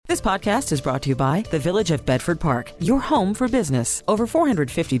This podcast is brought to you by the Village of Bedford Park, your home for business. Over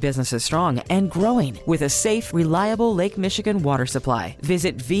 450 businesses strong and growing with a safe, reliable Lake Michigan water supply.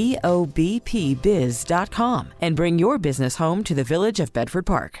 Visit VOBPBiz.com and bring your business home to the Village of Bedford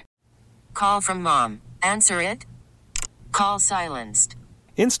Park. Call from mom. Answer it. Call silenced.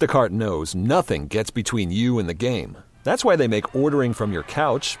 Instacart knows nothing gets between you and the game. That's why they make ordering from your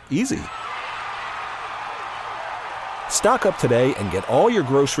couch easy. Stock up today and get all your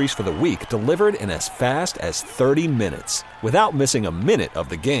groceries for the week delivered in as fast as 30 minutes without missing a minute of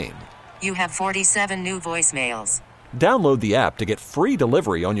the game. You have 47 new voicemails. Download the app to get free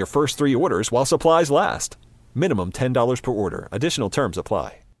delivery on your first 3 orders while supplies last. Minimum $10 per order. Additional terms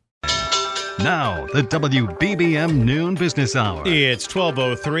apply. Now, the WBBM Noon Business Hour. It's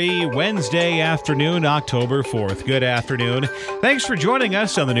 12:03, Wednesday afternoon, October 4th. Good afternoon. Thanks for joining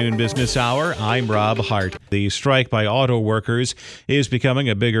us on the Noon Business Hour. I'm Rob Hart. The strike by auto workers is becoming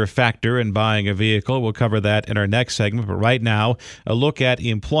a bigger factor in buying a vehicle. We'll cover that in our next segment. But right now, a look at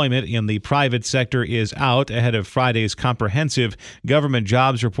employment in the private sector is out ahead of Friday's comprehensive government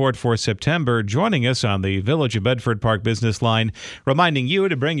jobs report for September. Joining us on the Village of Bedford Park business line, reminding you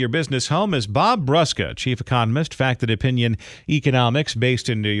to bring your business home, is Bob Bruska, Chief Economist, Fact and Opinion Economics, based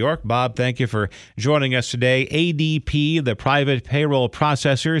in New York. Bob, thank you for joining us today. ADP, the private payroll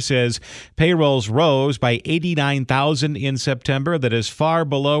processor, says payrolls rose by 89,000 in September. That is far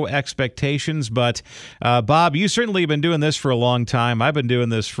below expectations. But, Bob, you certainly have been doing this for a long time. I've been doing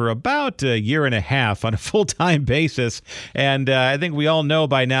this for about a year and a half on a full-time basis. And I think we all know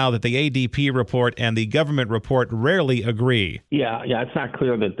by now that the ADP report and the government report rarely agree. Yeah, it's not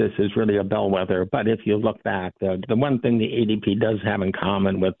clear that this is really a bellwether, but if you look back, the one thing the ADP does have in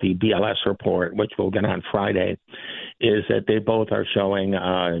common with the BLS report, which we'll get on Friday, is that they both are showing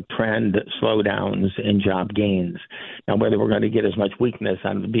trend slowdowns in job gains. Now, whether we're going to get as much weakness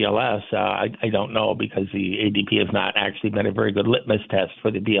on the BLS, I don't know, because the ADP has not actually been a very good litmus test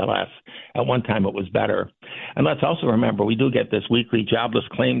for the BLS. At one time, it was better. And let's also remember, we do get this weekly jobless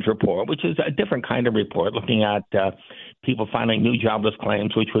claims report, which is a different kind of report, looking at people filing new jobless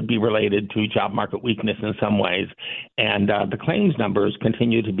claims, which would be related to job market weakness in some ways. And the claims numbers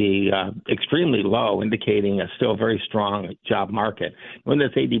continue to be extremely low, indicating a still very strong job market. In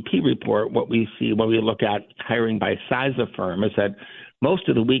this ADP report, what we see when we look at hiring by size of firm is that most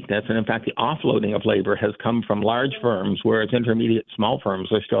of the weakness, and in fact the offloading of labor, has come from large firms, whereas intermediate small firms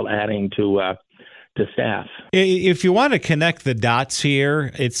are still adding to staff. If you want to connect the dots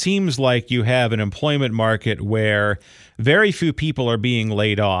here, it seems like you have an employment market where very few people are being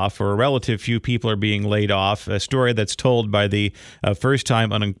laid off, or a relative few people are being laid off, a story that's told by the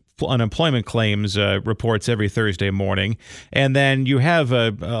first-time unemployment claims reports every Thursday morning. And then you have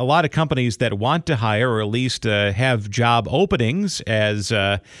a lot of companies that want to hire, or at least have job openings, as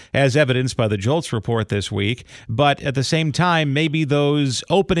evidenced by the JOLTS report this week. But at the same time, maybe those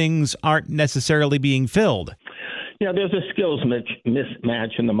openings aren't necessarily being filled. Yeah, there's a skills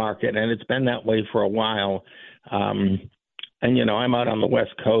mismatch in the market, and it's been that way for a while. And, I'm out on the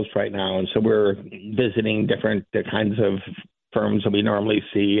West Coast right now, and so we're visiting different kinds of firms that we normally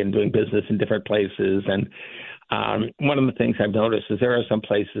see and doing business in different places. And one of the things I've noticed is there are some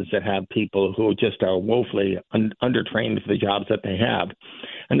places that have people who just are woefully undertrained for the jobs that they have.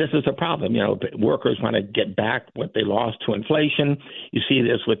 And this is a problem. Workers want to get back what they lost to inflation. You see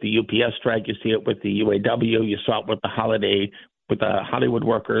this with the UPS strike. You see it with the UAW. You saw it with the Hollywood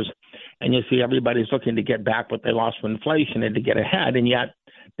workers. And you see everybody's looking to get back what they lost from inflation and to get ahead. And yet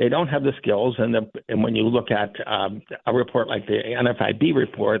they don't have the skills. And when you look at a report like the NFIB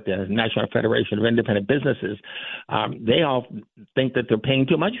report, the National Federation of Independent Businesses, they all think that they're paying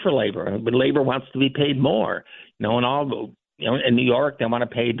too much for labor. But labor wants to be paid more. In New York, they want to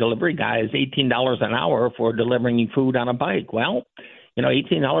pay delivery guys $18 an hour for delivering food on a bike. Well,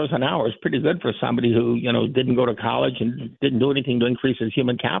 $18 an hour is pretty good for somebody who, didn't go to college and didn't do anything to increase his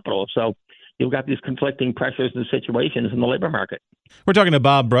human capital. So you've got these conflicting pressures and situations in the labor market. We're talking to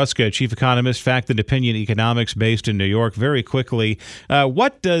Bob Bruska, Chief Economist, Fact and Opinion Economics, based in New York. Very quickly,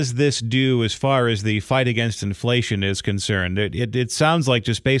 what does this do as far as the fight against inflation is concerned? It sounds like,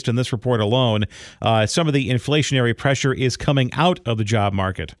 just based on this report alone, some of the inflationary pressure is coming out of the job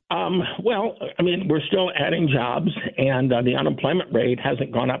market. We're still adding jobs, and the unemployment rate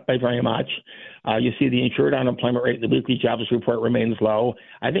hasn't gone up by very much. You see the insured unemployment rate in the weekly jobs report remains low.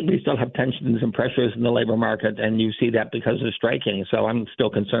 I think we still have tensions and pressures in the labor market, and you see that because of striking. So I'm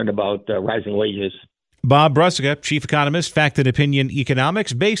still concerned about rising wages. Bob Bruska, Chief Economist, Fact and Opinion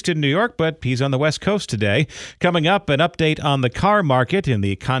Economics, based in New York, but he's on the West Coast today. Coming up, an update on the car market in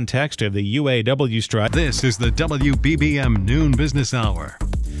the context of the UAW strike. This is the WBBM Noon Business Hour.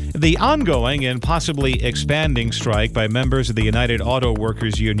 The ongoing and possibly expanding strike by members of the United Auto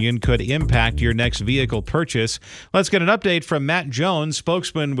Workers Union could impact your next vehicle purchase. Let's get an update from Matt Jones,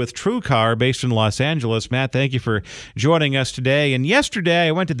 spokesman with TrueCar based in Los Angeles. Matt, thank you for joining us today. And yesterday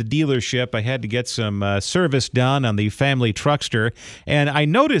I went to the dealership. I had to get some service done on the family truckster, and I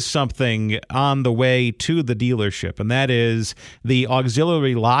noticed something on the way to the dealership, and that is the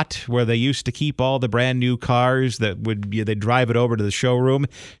auxiliary lot where they used to keep all the brand new cars that they'd drive it over to the showroom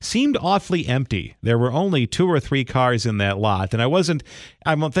seemed awfully empty. There were only 2 or 3 cars in that lot, and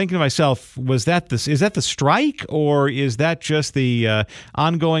I'm thinking to myself, is that the strike, or is that just the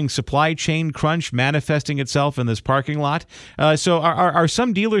ongoing supply chain crunch manifesting itself in this parking lot? So are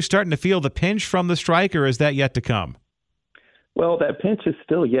some dealers starting to feel the pinch from the strike, or is that yet to come? Well, that pinch is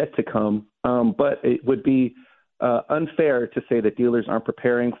still yet to come, but it would be unfair to say that dealers aren't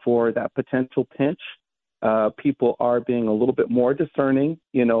preparing for that potential pinch. People are being a little bit more discerning,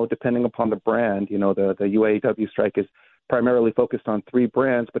 depending upon the brand. The UAW strike is primarily focused on 3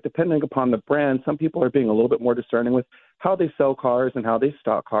 brands, but depending upon the brand, some people are being a little bit more discerning with how they sell cars and how they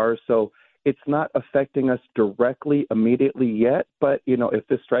stock cars. So it's not affecting us directly immediately yet, but, if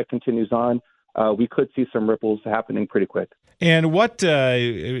this strike continues on, we could see some ripples happening pretty quick. And what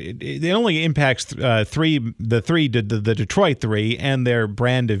it only impacts the Detroit 3 and their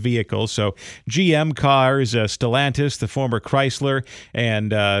brand of vehicles. So GM cars, Stellantis, the former Chrysler,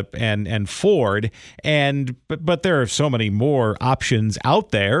 and Ford. But there are so many more options out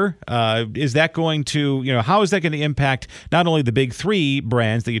there. Is that going to, how is that going to impact not only the big 3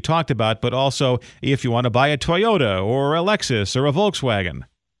 brands that you talked about, but also if you want to buy a Toyota or a Lexus or a Volkswagen?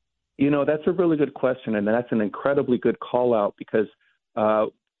 That's a really good question, and that's an incredibly good call out, because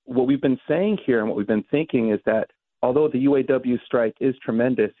what we've been saying here and what we've been thinking is that although the UAW strike is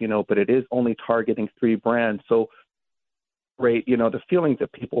tremendous, but it is only targeting 3 brands. So, the feelings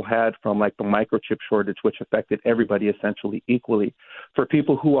that people had from like the microchip shortage, which affected everybody essentially equally, for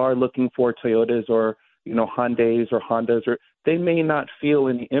people who are looking for Toyotas or, Hyundais or Hondas, or they may not feel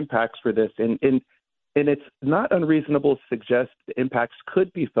any impacts for this. And it's not unreasonable to suggest the impacts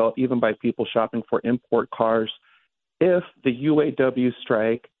could be felt even by people shopping for import cars if the UAW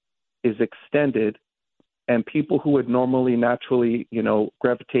strike is extended and people who would normally naturally,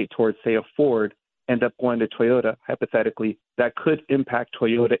 gravitate towards, say, a Ford end up going to Toyota. Hypothetically, that could impact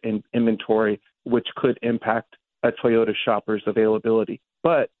Toyota in inventory, which could impact a Toyota shopper's availability.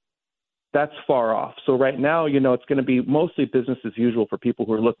 But that's far off. So right now, it's going to be mostly business as usual for people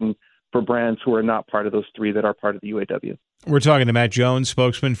who are looking for brands who are not part of those 3 that are part of the UAW. We're talking to Matt Jones,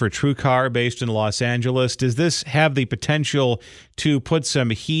 spokesman for TrueCar based in Los Angeles. Does this have the potential to put some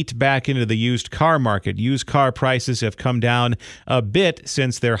heat back into the used car market? Used car prices have come down a bit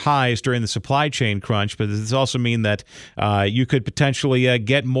since their highs during the supply chain crunch, but does this also mean that you could potentially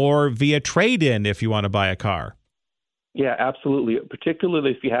get more via trade-in if you want to buy a car? Yeah, absolutely,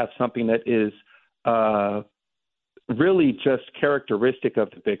 particularly if you have something that is really just characteristic of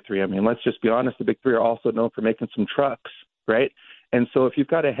the big 3. I mean, let's just be honest, the big 3 are also known for making some trucks, right? And so if you've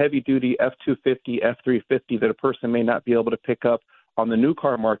got a heavy-duty F-250, F-350 that a person may not be able to pick up on the new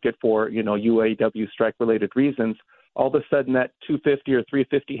car market for, UAW strike-related reasons, all of a sudden that 250 or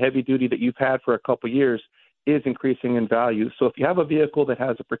 350 heavy-duty that you've had for a couple of years is increasing in value. So if you have a vehicle that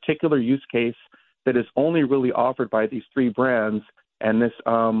has a particular use case that is only really offered by these 3 brands, and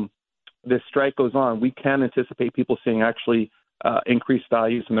this strike goes on, we can anticipate people seeing actually increased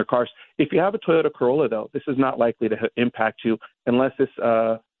values in their cars. If you have a Toyota Corolla, though, this is not likely to impact you unless this,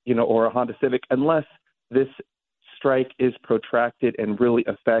 or a Honda Civic, unless this strike is protracted and really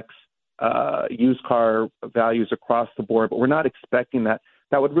affects used car values across the board. But we're not expecting that.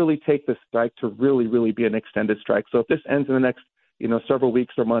 That would really take the strike to really, really be an extended strike. So if this ends in the next several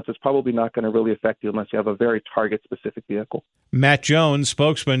weeks or months, it's probably not going to really affect you unless you have a very target-specific vehicle. Matt Jones,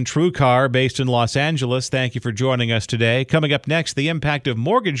 spokesman, TrueCar, based in Los Angeles. Thank you for joining us today. Coming up next, the impact of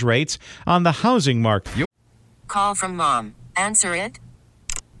mortgage rates on the housing market. Call from mom. Answer it.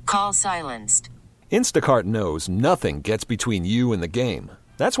 Call silenced. Instacart knows nothing gets between you and the game.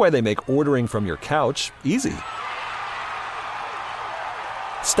 That's why they make ordering from your couch easy.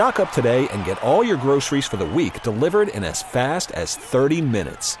 Stock up today and get all your groceries for the week delivered in as fast as 30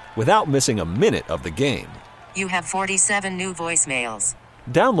 minutes without missing a minute of the game. You have 47 new voicemails.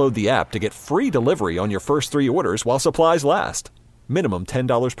 Download the app to get free delivery on your first 3 orders while supplies last. Minimum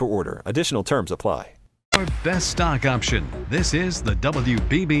 $10 per order. Additional terms apply. your best stock option. This is the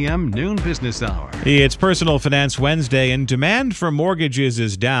WBBM Noon Business Hour. It's Personal Finance Wednesday, and demand for mortgages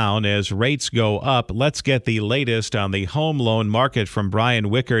is down as rates go up. Let's get the latest on the home loan market from Brian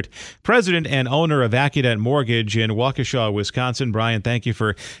Wickert, president and owner of Accudebt Mortgage in Waukesha, Wisconsin. Brian, thank you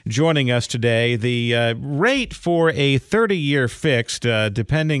for joining us today. The rate for a 30-year fixed,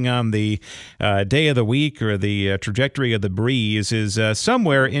 depending on the day of the week or the trajectory of the breeze, is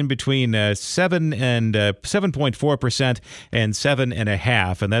somewhere in between 7.4% and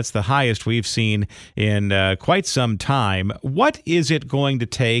 7.5%, and that's the highest we've seen in quite some time. What is it going to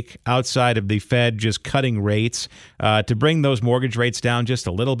take outside of the Fed just cutting rates to bring those mortgage rates down just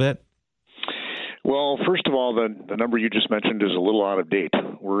a little bit? Well, first of all, the number you just mentioned is a little out of date.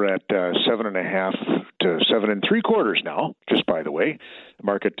 We're at 7.5 to 7.75 now, just by the way. The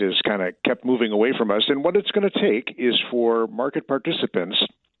market has kind of kept moving away from us. And what it's going to take is for market participants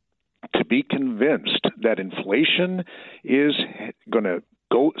to be convinced that inflation is going to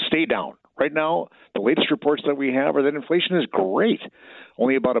stay down. Right now, the latest reports that we have are that inflation is great,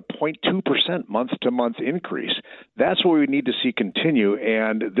 only about a 0.2% month-to-month increase. That's what we need to see continue.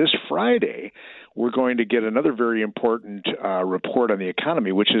 And this Friday, we're going to get another very important report on the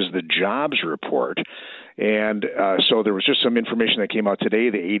economy, which is the jobs report. And so there was just some information that came out today.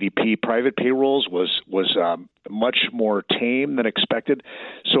 The ADP private payrolls was much more tame than expected.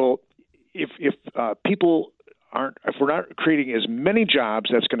 So if we're not creating as many jobs,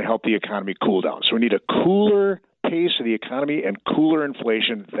 that's going to help the economy cool down. So we need a cooler pace of the economy and cooler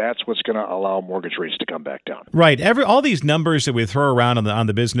inflation. That's what's going to allow mortgage rates to come back down. Right. All these numbers that we throw around on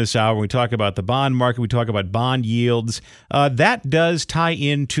the business hour, when we talk about the bond market, we talk about bond yields, that does tie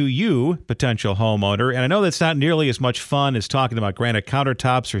into you, potential homeowner. And I know that's not nearly as much fun as talking about granite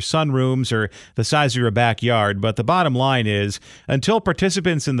countertops or sunrooms or the size of your backyard. But the bottom line is, until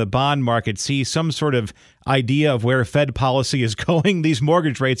participants in the bond market see some sort of idea of where Fed policy is going, these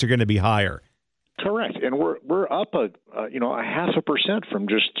mortgage rates are going to be higher. Correct, and we're up a 0.5% from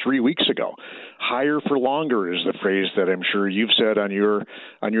just 3 weeks ago. Higher for longer is the phrase that I'm sure you've said on your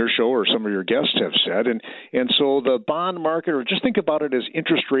show, or some of your guests have said, and so the bond market, or just think about it as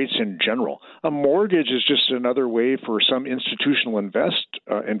interest rates in general. A mortgage is just another way for some institutional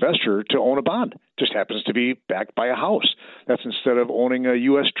investor to own a bond. Just happens to be backed by a house. That's instead of owning a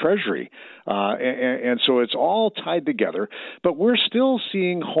U.S. Treasury, and so it's all tied together. But we're still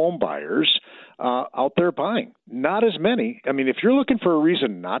seeing home buyers out there buying. Not as many. I mean, if you're looking for a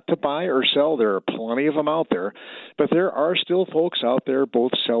reason not to buy or sell, there are plenty of them out there. But there are still folks out there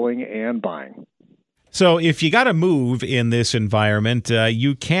both selling and buying. So if you got to move in this environment,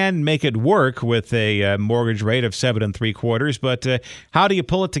 you can make it work with a mortgage rate of 7.75%. But how do you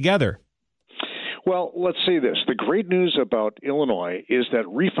pull it together? Well, let's say this. The great news about Illinois is that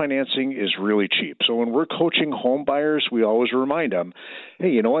refinancing is really cheap. So when we're coaching home buyers, we always remind them,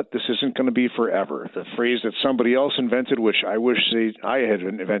 hey, you know what? This isn't going to be forever. The phrase that somebody else invented, which I wish I had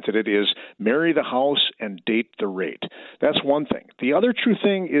invented it, is marry the house and date the rate. That's one thing. The other true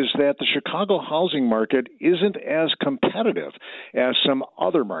thing is that the Chicago housing market isn't as competitive as some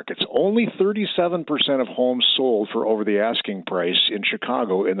other markets. Only 37% of homes sold for over the asking price in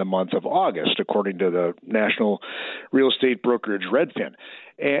Chicago in the month of August, according to the national real estate brokerage Redfin.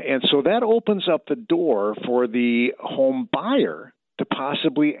 And so that opens up the door for the home buyer to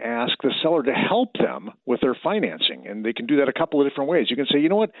possibly ask the seller to help them with their financing. And they can do that a couple of different ways. You can say, you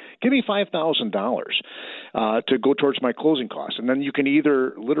know what, give me $5,000 to go towards my closing costs. And then you can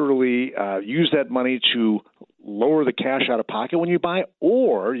either literally use that money to lower the cash out of pocket when you buy,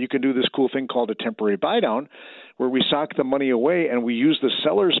 or you can do this cool thing called a temporary buy down, where we sock the money away and we use the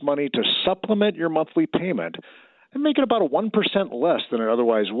seller's money to supplement your monthly payment and make it about 1% less than it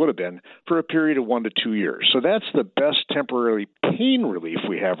otherwise would have been for a period of 1 to 2 years. So that's the best temporary pain relief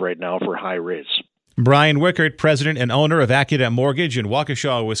we have right now for high rates. Brian Wickert, president and owner of Accudebt Mortgage in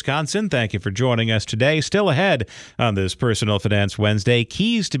Waukesha, Wisconsin. Thank you for joining us today. Still ahead on this Personal Finance Wednesday,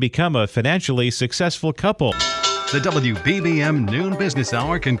 keys to become a financially successful couple. The WBBM Noon Business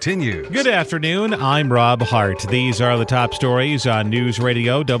Hour continues. Good afternoon. I'm Rob Hart. These are the top stories on News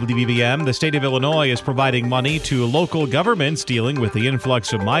Radio WBBM. The state of Illinois is providing money to local governments dealing with the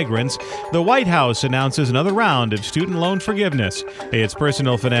influx of migrants. The White House announces another round of student loan forgiveness. It's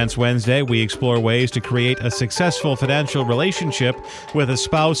Personal Finance Wednesday. We explore ways to create a successful financial relationship with a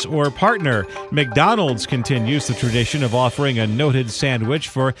spouse or partner. McDonald's continues the tradition of offering a noted sandwich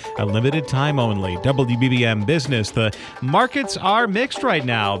for a limited time only. WBBM Business business. The markets are mixed right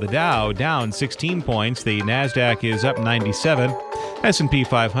now. The Dow down 16 points. The NASDAQ is up 97. S&P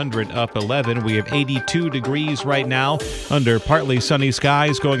 500 up 11. We have 82 degrees right now under partly sunny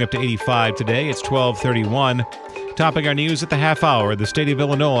skies, going up to 85 today. It's 12:31. Topping our news at the half hour, the state of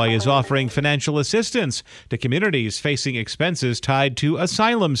Illinois is offering financial assistance to communities facing expenses tied to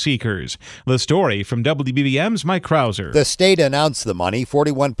asylum seekers. The story from WBBM's Mike Krauser. The state announced the money,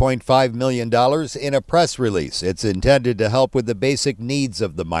 $41.5 million, in a press release. It's intended to help with the basic needs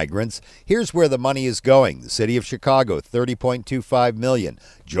of the migrants. Here's where the money is going. The city of Chicago, $30.25 million.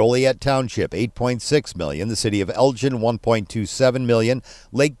 Joliet Township, $8.6 million. The city of Elgin, $1.27 million.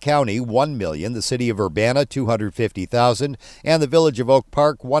 Lake County, $1 million. The city of Urbana, $250,000, and the village of Oak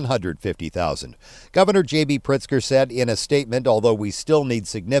Park, $150,000. Governor J.B. Pritzker said in a statement, although we still need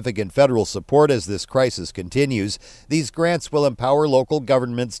significant federal support as this crisis continues, these grants will empower local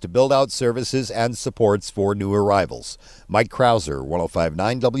governments to build out services and supports for new arrivals. Mike Krauser,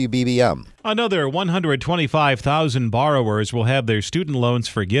 105.9 WBBM. Another 125,000 borrowers will have their student loans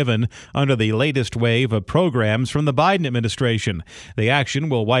forgiven under the latest wave of programs from the Biden administration. The action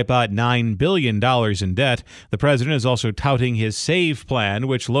will wipe out $9 billion in debt. The president is also touting his SAVE plan,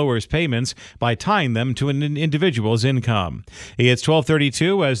 which lowers payments by tying them to an individual's income. It's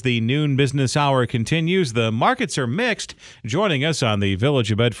 12:32 as the noon business hour continues. The markets are mixed. Joining us on the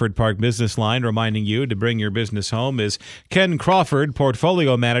Village of Bedford Park business line, reminding you to bring your business home, is Ken Crawford,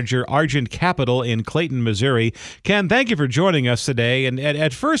 portfolio manager, Argent Capital in Clayton, Missouri. Ken, thank you for joining us today. And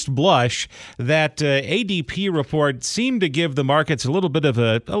at first blush, that ADP report seemed to give the markets a little bit of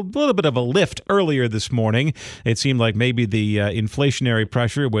a lift earlier this morning. It seemed like maybe the inflationary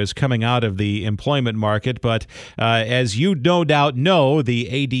pressure was coming out of the employment market. But as you no doubt know, the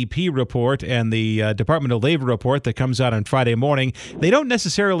ADP report and the Department of Labor report that comes out on Friday morning, they don't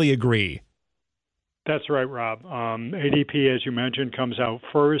necessarily agree. That's right, Rob. ADP, as you mentioned, comes out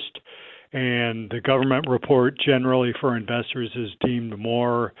first. And the government report generally for investors is deemed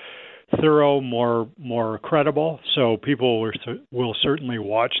more thorough, more credible. So people will certainly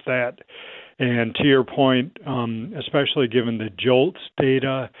watch that. And to your point, especially given the JOLTS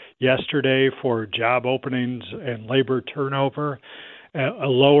data yesterday for job openings and labor turnover, a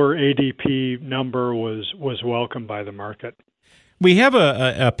lower ADP number was welcomed by the market. We have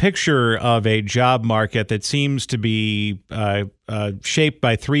a picture of a job market that seems to be shaped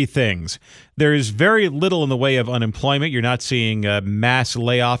by three things. There's very little in the way of unemployment. You're not seeing mass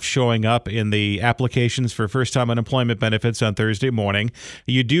layoffs showing up in the applications for first-time unemployment benefits on Thursday morning.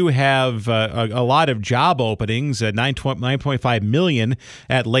 You do have a lot of job openings, 9.5 million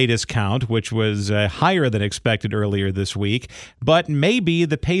at latest count, which was higher than expected earlier this week. But maybe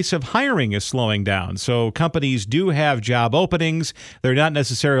the pace of hiring is slowing down. So companies do have job openings. They're not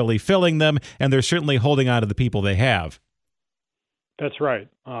necessarily filling them, and they're certainly holding on to the people they have. That's right.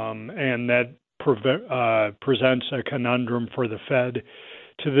 And that presents a conundrum for the Fed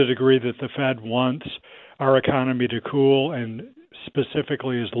to the degree that the Fed wants our economy to cool and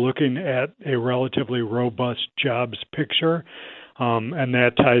specifically is looking at a relatively robust jobs picture. And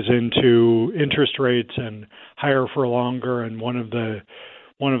that ties into interest rates and higher for longer. And one of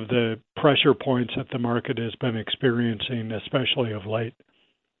the pressure points that the market has been experiencing, especially of late.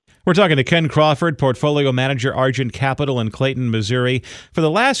 We're talking to Ken Crawford, portfolio manager, Argent Capital in Clayton, Missouri. For the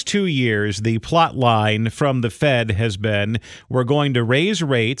last 2 years, the plot line from the Fed has been, we're going to raise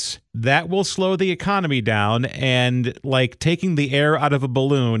rates. That will slow the economy down, and like taking the air out of a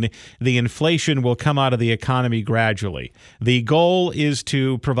balloon, the inflation will come out of the economy gradually. The goal is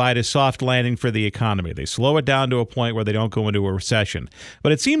to provide a soft landing for the economy. They slow it down to a point where they don't go into a recession.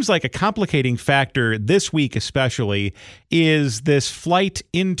 But it seems like a complicating factor this week especially is this flight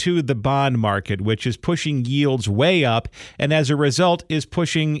into the bond market, which is pushing yields way up, and as a result is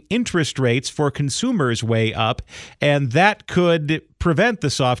pushing interest rates for consumers way up, and that could prevent the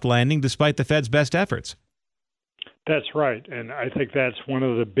soft landing despite the Fed's best efforts. That's right. And I think that's one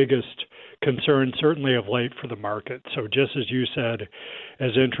of the biggest concerns, certainly of late, for the market. So just as you said,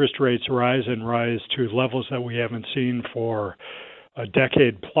 as interest rates rise to levels that we haven't seen for a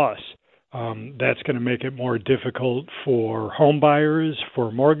decade plus, that's going to make it more difficult for home buyers,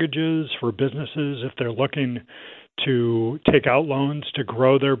 for mortgages, for businesses if they're looking to take out loans to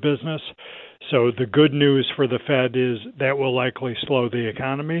grow their business. So the good news for the Fed is that will likely slow the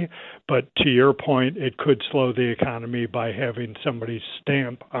economy. But to your point, it could slow the economy by having somebody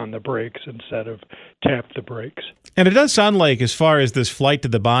stamp on the brakes instead of tap the brakes. And it does sound like, as far as this flight to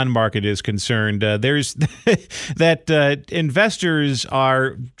the bond market is concerned, there's that investors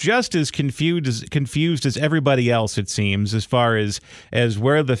are just as confused as everybody else, it seems, as far as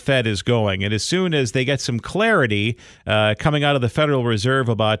where the Fed is going. And as soon as they get some clarity coming out of the Federal Reserve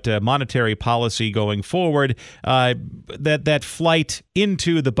about monetary policy going forward, that flight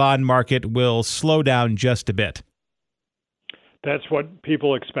into the bond market will slow down just a bit. That's what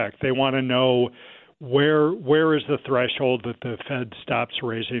people expect. They want to know where is the threshold that the Fed stops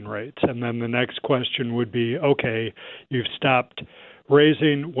raising rates? And then the next question would be, okay, you've stopped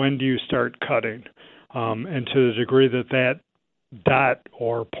raising, when do you start cutting? And to the degree that dot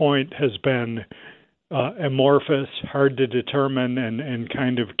or point has been amorphous, hard to determine, and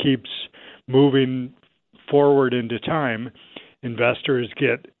kind of keeps moving forward into time, investors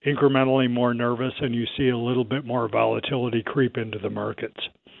get incrementally more nervous, and you see a little bit more volatility creep into the markets.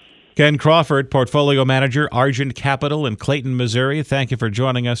 Ken Crawford, Portfolio Manager, Argent Capital in Clayton, Missouri. Thank you for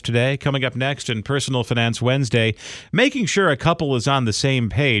joining us today. Coming up next in Personal Finance Wednesday, making sure a couple is on the same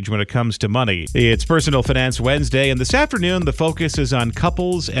page when it comes to money. It's Personal Finance Wednesday, and this afternoon the focus is on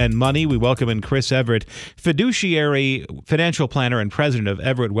couples and money. We welcome in Chris Everett, fiduciary financial planner and president of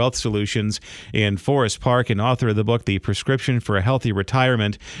Everett Wealth Solutions in Forest Park and author of the book, The Prescription for a Healthy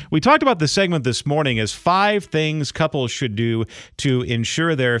Retirement. We talked about this segment this morning as 5 things couples should do to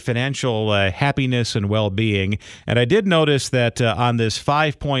ensure their financial happiness and well-being. And I did notice that on this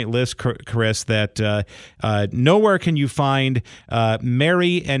 5-point list, Chris, that nowhere can you find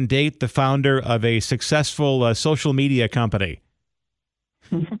marry and date the founder of a successful social media company.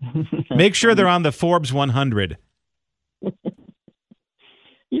 Make sure they're on the Forbes 100.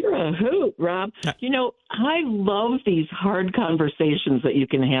 You're a hoot, Rob. You know, I love these hard conversations that you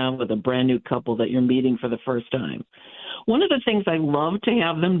can have with a brand new couple that you're meeting for the first time. One of the things I love to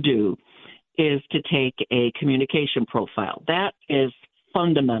have them do is to take a communication profile. That is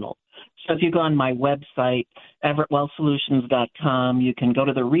fundamental. So if you go on my website, everettwealthsolutions.com, you can go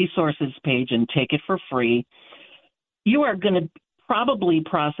to the resources page and take it for free. You are going to probably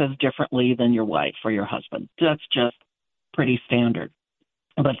process differently than your wife or your husband. That's just pretty standard.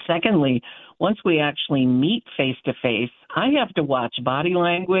 But secondly, once we actually meet face-to-face, I have to watch body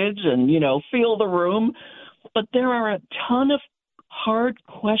language and, feel the room. But there are a ton of hard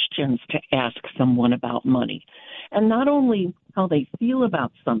questions to ask someone about money. And not only how they feel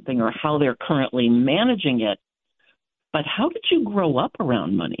about something or how they're currently managing it, but how did you grow up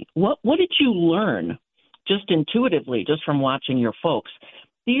around money? What did you learn just intuitively, just from watching your folks?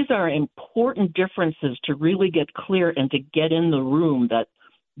 These are important differences to really get clear and to get in the room that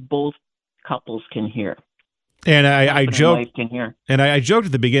both couples can hear. And I joked,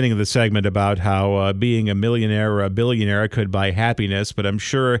 at the beginning of the segment about how being a millionaire or a billionaire could buy happiness, but I'm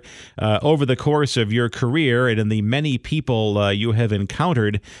sure over the course of your career and in the many people you have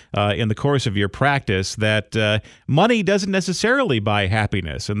encountered in the course of your practice, that money doesn't necessarily buy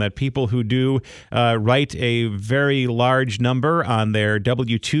happiness, and that people who do write a very large number on their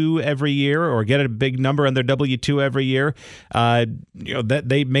W-2 every year or get a big number on their W-2 every year, that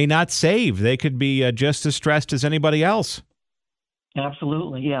they may not save. They could be just as stressed as anybody else.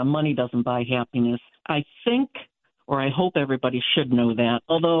 Absolutely. Yeah, money doesn't buy happiness. I think, or I hope everybody should know that,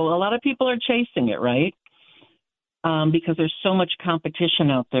 although a lot of people are chasing it, right? Because there's so much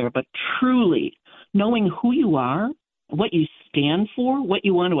competition out there. But truly, knowing who you are, what you stand for, what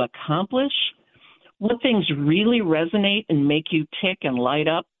you want to accomplish, what things really resonate and make you tick and light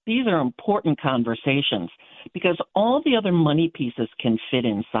up, these are important conversations because all the other money pieces can fit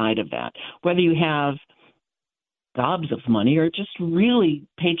inside of that. Whether you have gobs of money or just really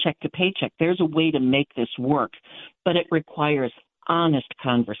paycheck to paycheck, there's a way to make this work, but it requires honest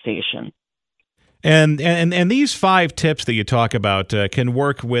conversation. And these 5 tips that you talk about can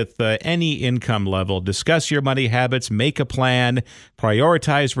work with any income level. Discuss your money habits, make a plan,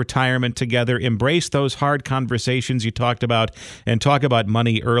 prioritize retirement together, embrace those hard conversations you talked about, and talk about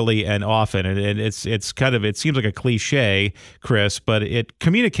money early and often. And it's kind of, it seems like a cliche, Chris, but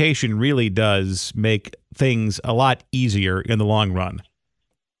communication really does make things a lot easier in the long run.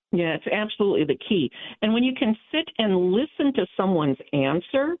 Yeah, it's absolutely the key. And when you can sit and listen to someone's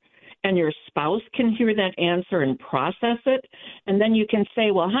answer, and your spouse can hear that answer and process it, and then you can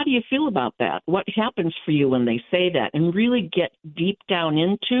say, well, how do you feel about that? What happens for you when they say that? And really get deep down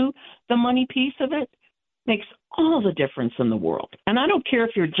into the money piece of it makes all the difference in the world. And I don't care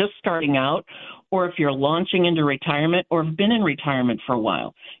if you're just starting out or if you're launching into retirement or have been in retirement for a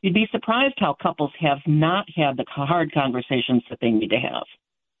while. You'd be surprised how couples have not had the hard conversations that they need to have.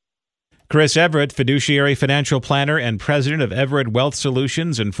 Chris Everett, fiduciary financial planner and president of Everett Wealth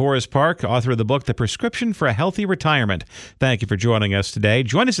Solutions in Forest Park, author of the book, The Prescription for a Healthy Retirement. Thank you for joining us today.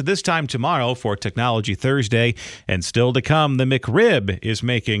 Join us at this time tomorrow for Technology Thursday. And still to come, the McRib is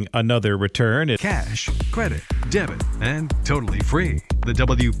making another return. Cash, credit, debit, and totally free. The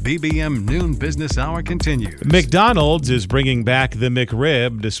WBBM Noon Business Hour continues. McDonald's is bringing back the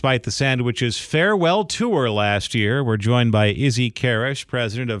McRib despite the sandwich's farewell tour last year. We're joined by Izzy Karish,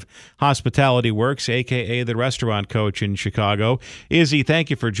 president of Hospitality Works, a.k.a. the restaurant coach in Chicago. Izzy, thank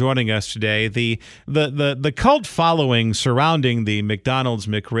you for joining us today. The cult following surrounding the McDonald's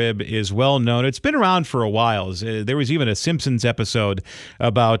McRib is well known. It's been around for a while. There was even a Simpsons episode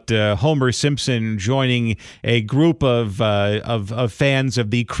about Homer Simpson joining a group of fans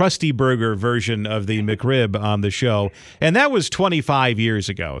of the Krusty Burger version of the McRib on the show, and that was 25 years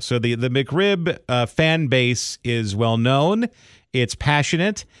ago. So the McRib fan base is well known. It's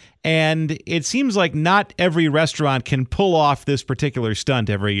passionate. And it seems like not every restaurant can pull off this particular stunt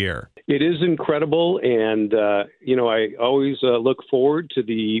every year. It is incredible. And, I always look forward to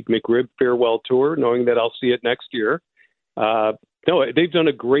the McRib farewell tour, knowing that I'll see it next year. No, they've done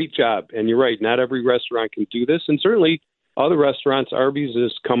a great job. And you're right, not every restaurant can do this. And certainly other restaurants, Arby's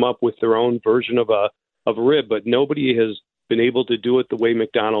has come up with their own version of a rib, but nobody has been able to do it the way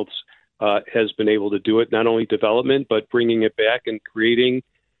McDonald's has been able to do it, not only development, but bringing it back and creating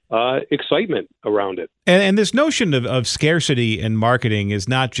excitement around it. And this notion of scarcity in marketing is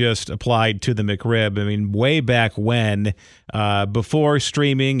not just applied to the McRib. I mean, way back when, before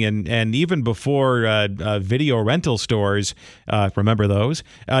streaming and even before video rental stores, remember those?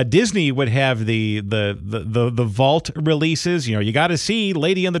 Disney would have the vault releases. You got to see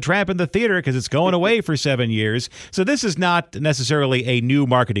Lady and the Tramp in the theater because it's going away for 7 years. So this is not necessarily a new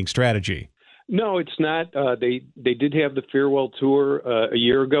marketing strategy. No, it's not. They did have the farewell tour a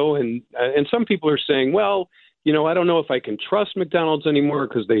year ago, and some people are saying, well, I don't know if I can trust McDonald's anymore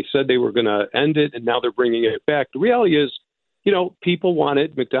because they said they were going to end it, and now they're bringing it back. The reality is, people want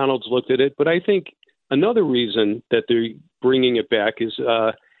it. McDonald's looked at it, but I think another reason that they're bringing it back is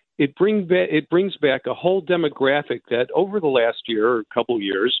it brings back a whole demographic that over the last year or a couple of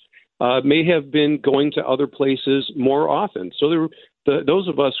years may have been going to other places more often. So those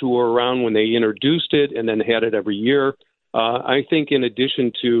of us who were around when they introduced it and then had it every year, I think in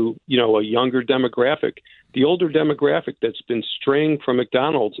addition to, a younger demographic, the older demographic that's been straying from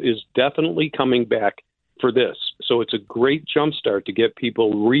McDonald's is definitely coming back for this. So it's a great jumpstart to get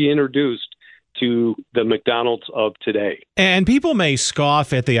people reintroduced to the McDonald's of today. And people may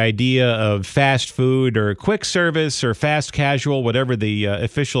scoff at the idea of fast food or quick service or fast casual, whatever the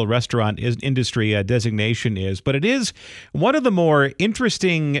official restaurant industry designation is, but it is one of the more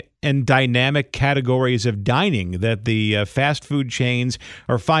interesting and dynamic categories of dining that the fast food chains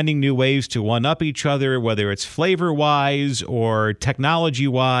are finding new ways to one-up each other, whether it's flavor-wise or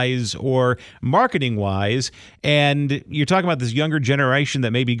technology-wise or marketing-wise. And you're talking about this younger generation that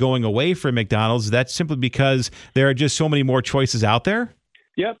may be going away from McDonald's. That's simply because there are just so many more choices out there?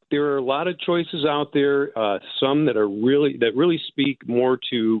 Yep, there are a lot of choices out there, some that really speak more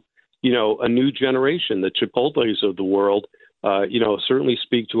to, a new generation, the Chipotles of the world. Certainly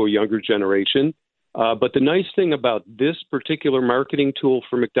speak to a younger generation. But the nice thing about this particular marketing tool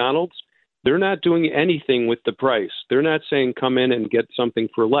for McDonald's, they're not doing anything with the price. They're not saying come in and get something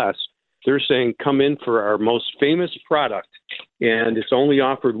for less. They're saying come in for our most famous product, and it's only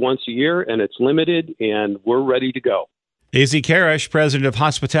offered once a year, and it's limited, and we're ready to go. Izzy Karish, president of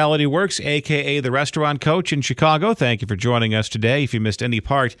Hospitality Works, a.k.a. the restaurant coach in Chicago. Thank you for joining us today. If you missed any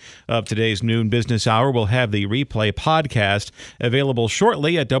part of today's Noon Business Hour, we'll have the replay podcast available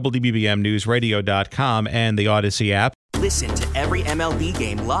shortly at WBBMNewsRadio.com and the Odyssey app. Listen to every MLB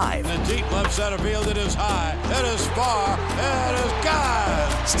game live. In the deep left center field, it is high, it is far, it is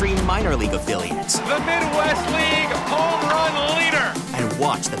gone. Stream minor league affiliates. The Midwest League home run leader. And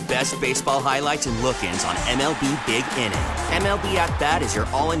watch the best baseball highlights and look-ins on MLB Big Inning. MLB At Bat is your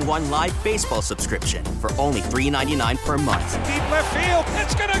all-in-one live baseball subscription for only $3.99 per month. Deep left field,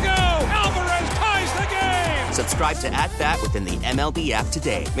 it's gonna go. Alvarez ties the game. Subscribe to At Bat within the MLB app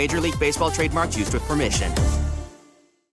today. Major League Baseball trademarks used with permission.